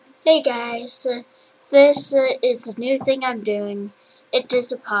Hey guys, this is a new thing I'm doing. It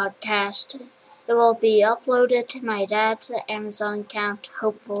is a podcast. It will be uploaded to my dad's Amazon account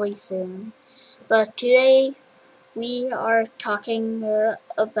hopefully soon. But today we are talking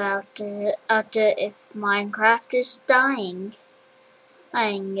about if Minecraft is dying.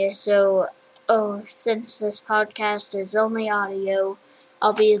 Since this podcast is only audio,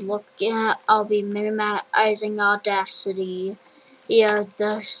 I'll be minimizing Audacity. I'll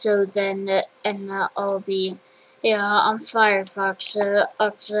be on Firefox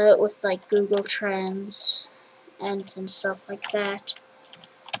with like Google Trends and some stuff like that.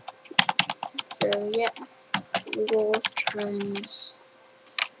 So yeah, Google Trends.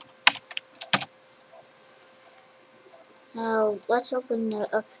 Now let's open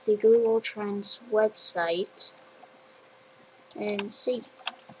up the Google Trends website and see.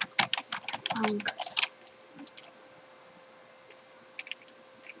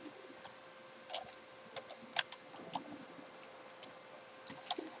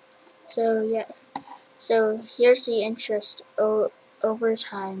 So yeah, so here's the interest over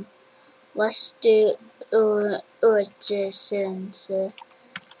time. Let's do it since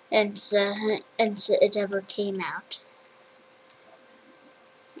it ever came out.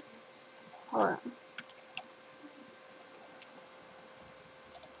 Hold on.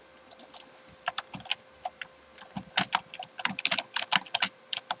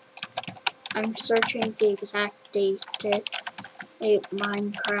 I'm searching the exact date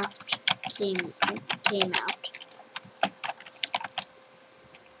Minecraft came out.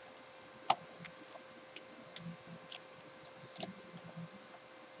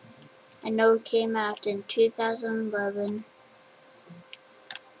 I know it came out in 2011.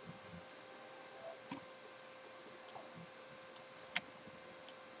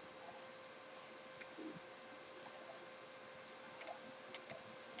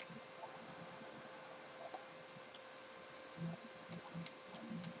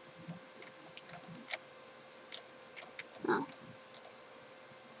 Oh.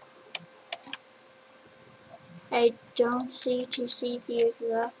 I don't see the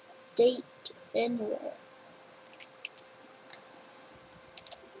exact date anywhere.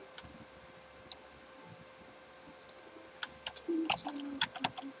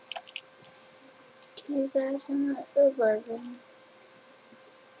 Two 2011.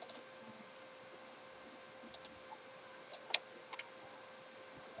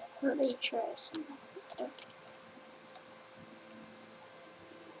 Let me try something.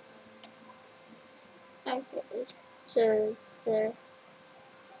 Okay. So there.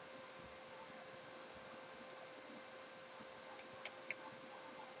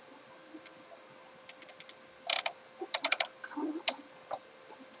 Come on.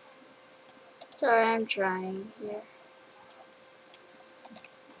 Sorry, I'm trying here.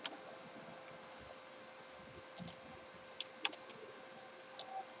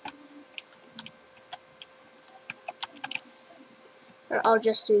 Or I'll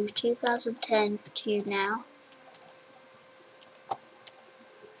just do 2010 to now.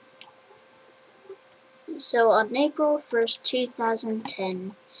 So on April 1st,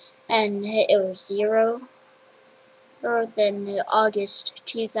 2010, and it was 0. Or then August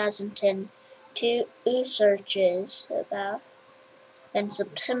 2010, 2 searches about. Then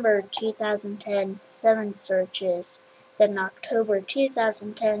September 2010, 7 searches. Then October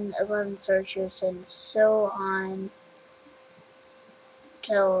 2010, 11 searches, and so on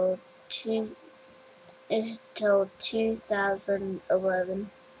till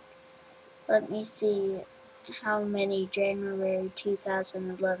 2011. Let me see how many January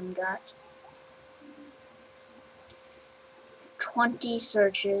 2011 got. 20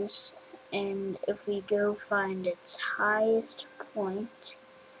 searches, and if we go find its highest point,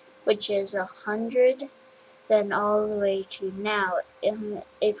 which is 100, then all the way to now, in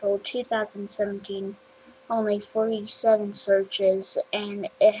April 2017, only 47 searches, and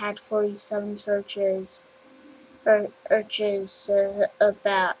it had 47 searches,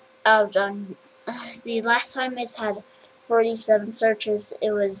 about out on the last time it had 47 searches,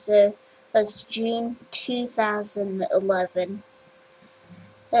 it was June 2011.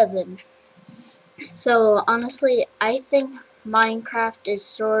 So honestly, I think Minecraft is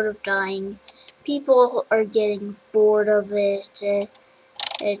sort of dying. People are getting bored of it.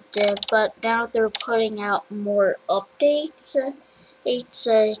 But now they're putting out more updates. To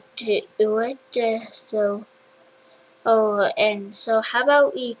it. So how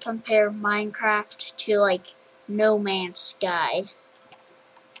about we compare Minecraft to like No Man's Sky?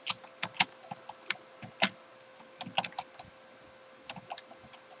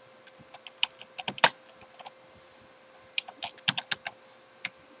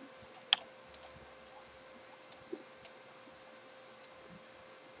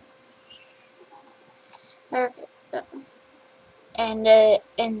 Okay.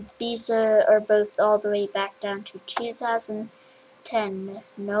 And these are both all the way back down to 2010.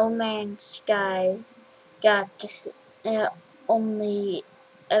 No Man's Sky got only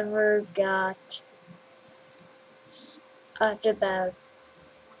ever got at about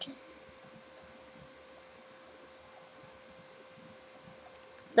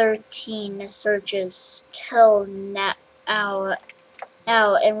 13 searches till now.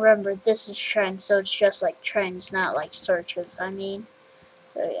 And remember, this is trends, so it's just like trends, not like searches. I mean,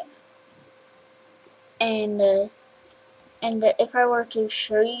 so yeah. And if I were to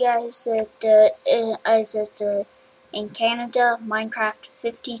show you guys that in Canada, Minecraft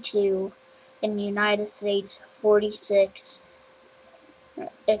 52, in the United States 46,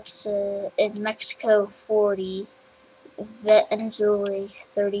 in Mexico 40, Venezuela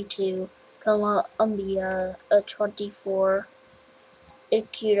 32, Colombia 24,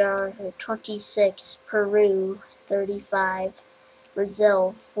 Ecuador 26, Peru 35,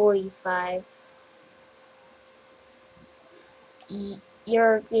 Brazil 45,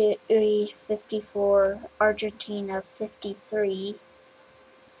 Uruguay 54, Argentina 53,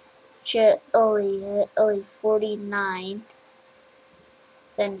 Chile 49,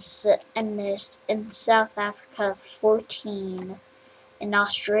 then in South Africa 14, in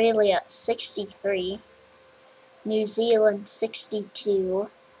Australia 63, New Zealand 62,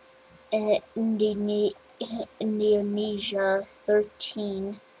 Indonesia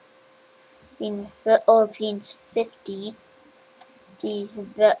 13, in Philippines 50, the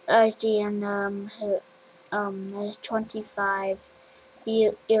Vietnam 25,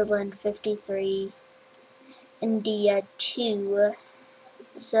 Ireland 53, India 2,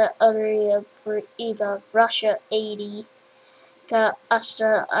 Saudi Arabia, Russia 80,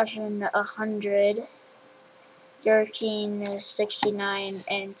 Kazakhstan 100, Turkey 69,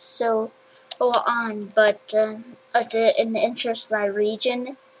 and so on. But in the interest by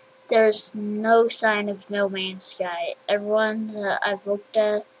region, there's no sign of No Man's Sky. Everyone I've looked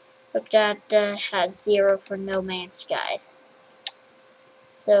at has 0 for No Man's Sky.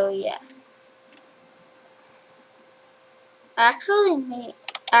 So yeah. Actually,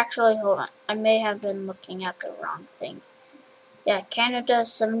 hold on. I may have been looking at the wrong thing. Yeah, Canada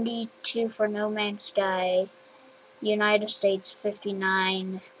 72 for No Man's Sky. United States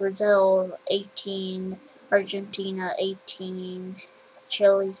 59, Brazil 18, Argentina 18,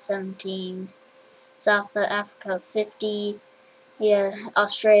 Chile 17, South Africa 50,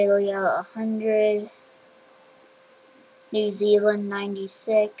 Australia 100, New Zealand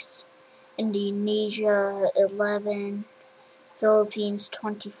 96, Indonesia 11, Philippines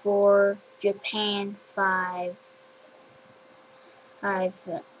 24, Japan 5,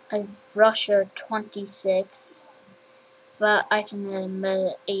 Russia 26, Vietnam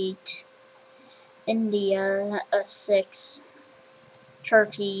 8, India 6,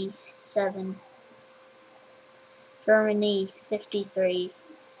 Turkey 7, Germany 53,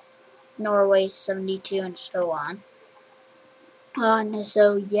 Norway 72, and so on.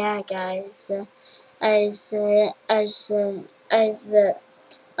 So yeah, guys,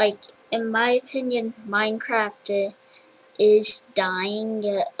 like in my opinion, Minecraft is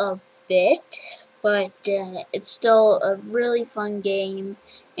dying a bit, but it's still a really fun game.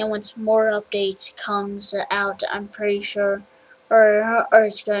 And once more updates comes out, I'm pretty sure, or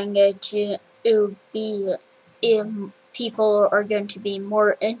it's going to be, people are going to be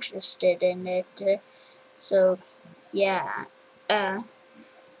more interested in it. So yeah, uh,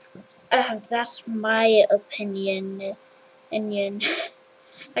 that's my opinion.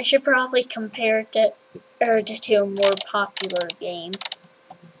 I should probably compare it to a more popular game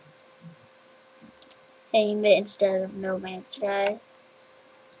instead of No Man's Sky.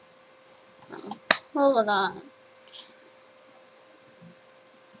 Hold on.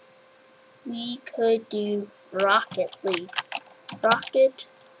 We could do Rocket League. Rocket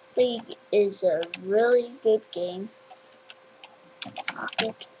League is a really good game.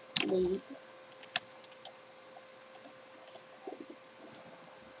 Rocket League.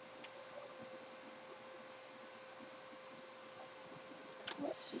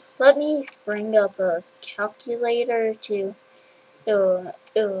 Let me bring up a calculator to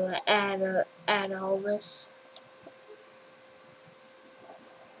add all this.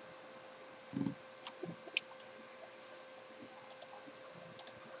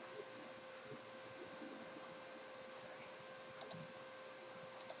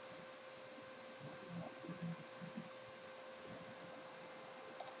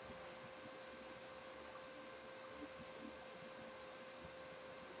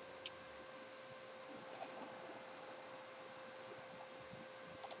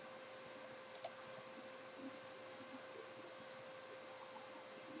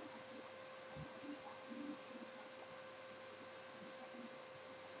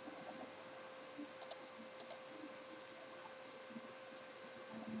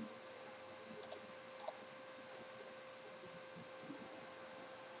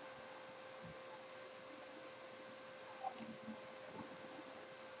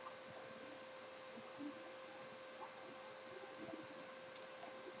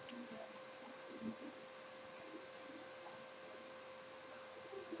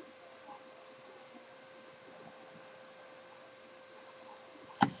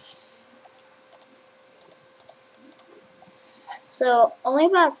 So only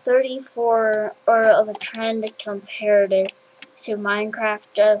about 34 or of a trend compared to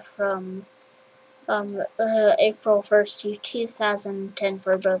Minecraft from April 1st to 2010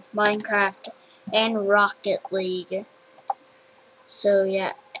 for both Minecraft and Rocket League. So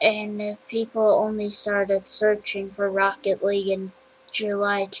yeah, and people only started searching for Rocket League in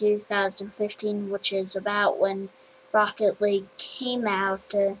July 2015, which is about when Rocket League came out.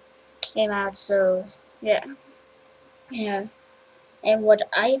 So yeah, yeah. And what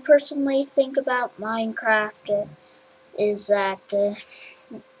I personally think about Minecraft is that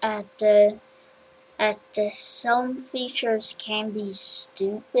some features can be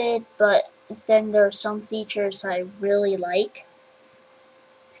stupid, but then there are some features I really like.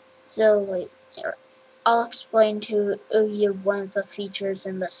 So like, I'll explain to you one of the features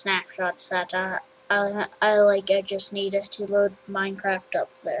in the snapshots that I like. I just needed to load Minecraft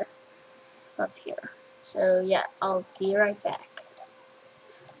up here. So yeah, I'll be right back.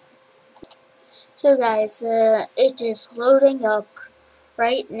 So guys, it is loading up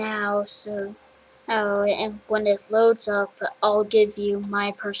right now. So, and when it loads up, I'll give you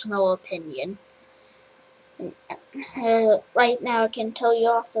my personal opinion. Right now, I can tell you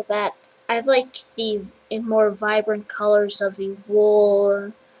off the bat, I like the more vibrant colors of the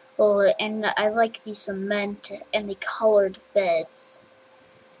wool, and I like the cement and the colored beds.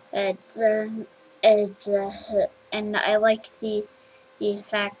 It's and I like the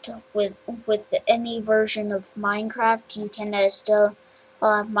fact with any version of Minecraft, you can still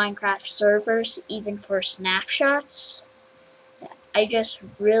have Minecraft servers even for snapshots. I just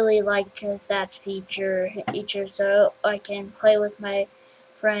really like that feature, so I can play with my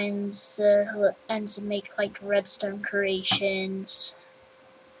friends and make like redstone creations.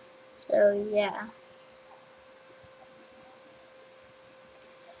 So yeah.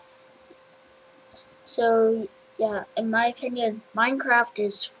 So yeah, in my opinion, Minecraft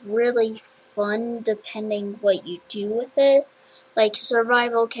is really fun depending what you do with it. Like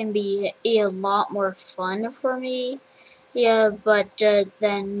survival can be a lot more fun for me. Yeah, but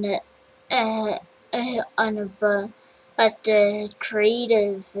then uh,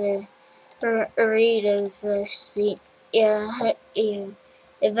 creative see, yeah,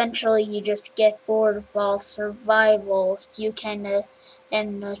 eventually you just get bored while survival. You can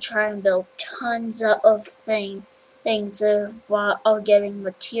and try and build tons of things while getting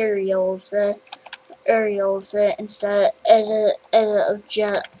materials. Aerials instead of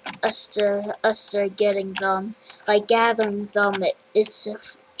us getting them. Like gathering them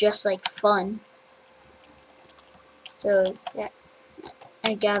is just like fun. So yeah,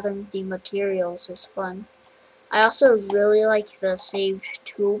 and gathering the materials is fun. I also really like the saved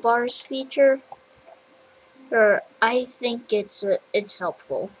toolbars feature. Or I think it's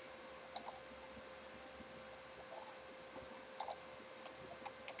helpful.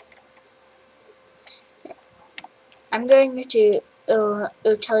 I'm going to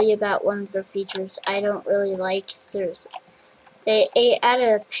tell you about one of the features I don't really like. Seriously, they added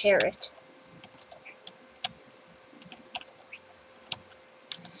a parrot.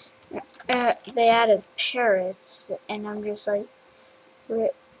 They added parrots, and I'm just like,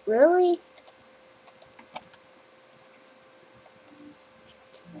 really?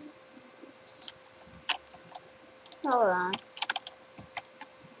 Hold on.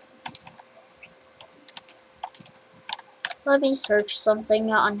 Let me search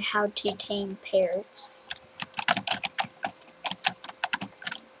something on how to tame parrots.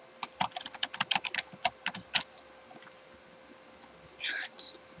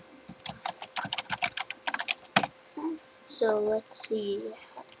 So let's see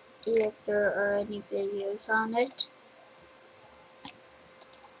if there are any videos on it.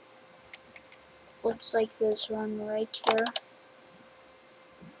 Looks like there's one right here.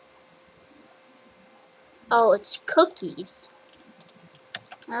 Oh, it's cookies.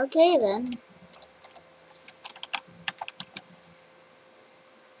 Okay then.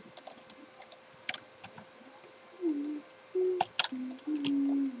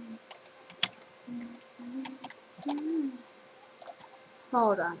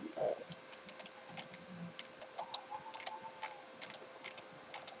 Hold on, guys.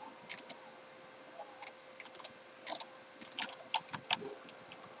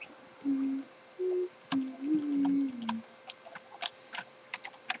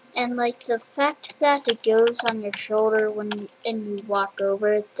 And like the fact that it goes on your shoulder when you walk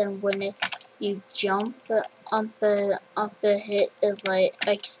over it, then when you jump up the hit, it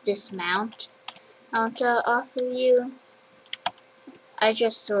like dismount off of you. I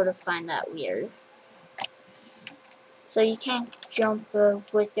just sort of find that weird. So you can't jump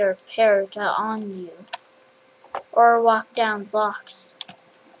with your parrot on you. or walk down blocks,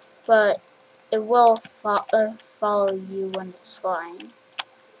 but it will follow you when it's flying.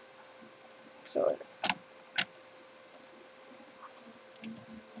 Sort of.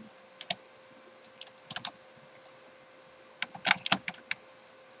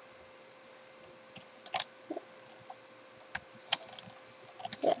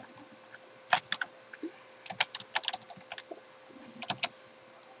 Yeah.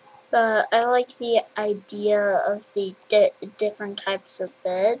 But I like the idea of the different types of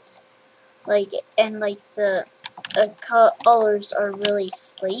beds, and the colors are really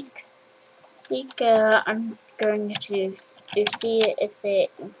sleek. I'm going to see if they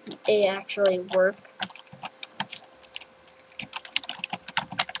actually work.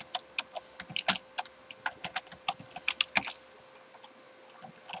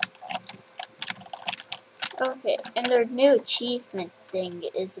 Okay, and their new achievement thing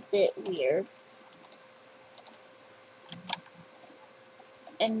is a bit weird.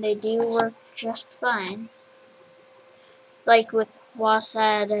 And they do work just fine. Like with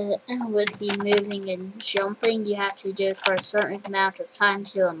WASD, with the moving and jumping, you have to do it for a certain amount of time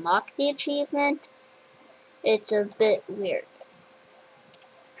to unlock the achievement. It's a bit weird.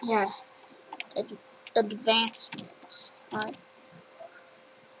 Yeah, advancements.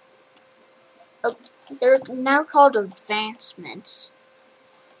 They're now called advancements.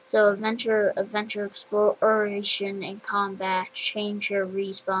 So adventure, exploration, and combat. Change your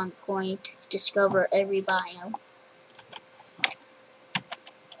respawn point. Discover every biome.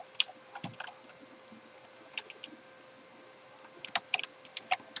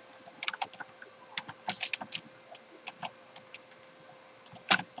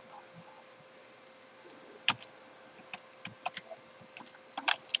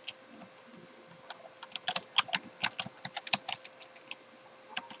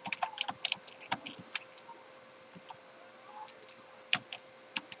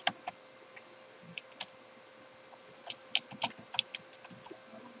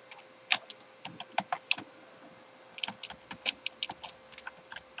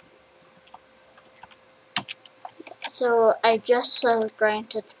 So I just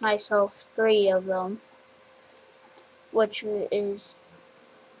granted myself 3 of them, which is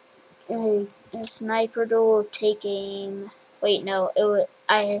a sniper duel, take aim. Wait, no,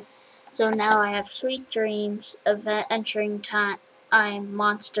 So now I have Sweet Dreams, Adventuring Time,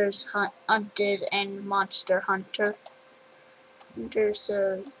 Monsters Hunted, and Monster Hunter.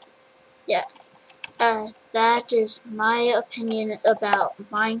 So yeah, that is my opinion about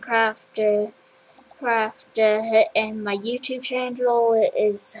Minecraft. And my YouTube channel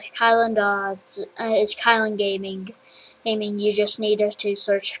is Kylan Dodds. Is Kylan Gaming. You just need to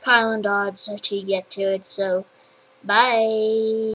search Kylan Dodds to get to it. So, bye.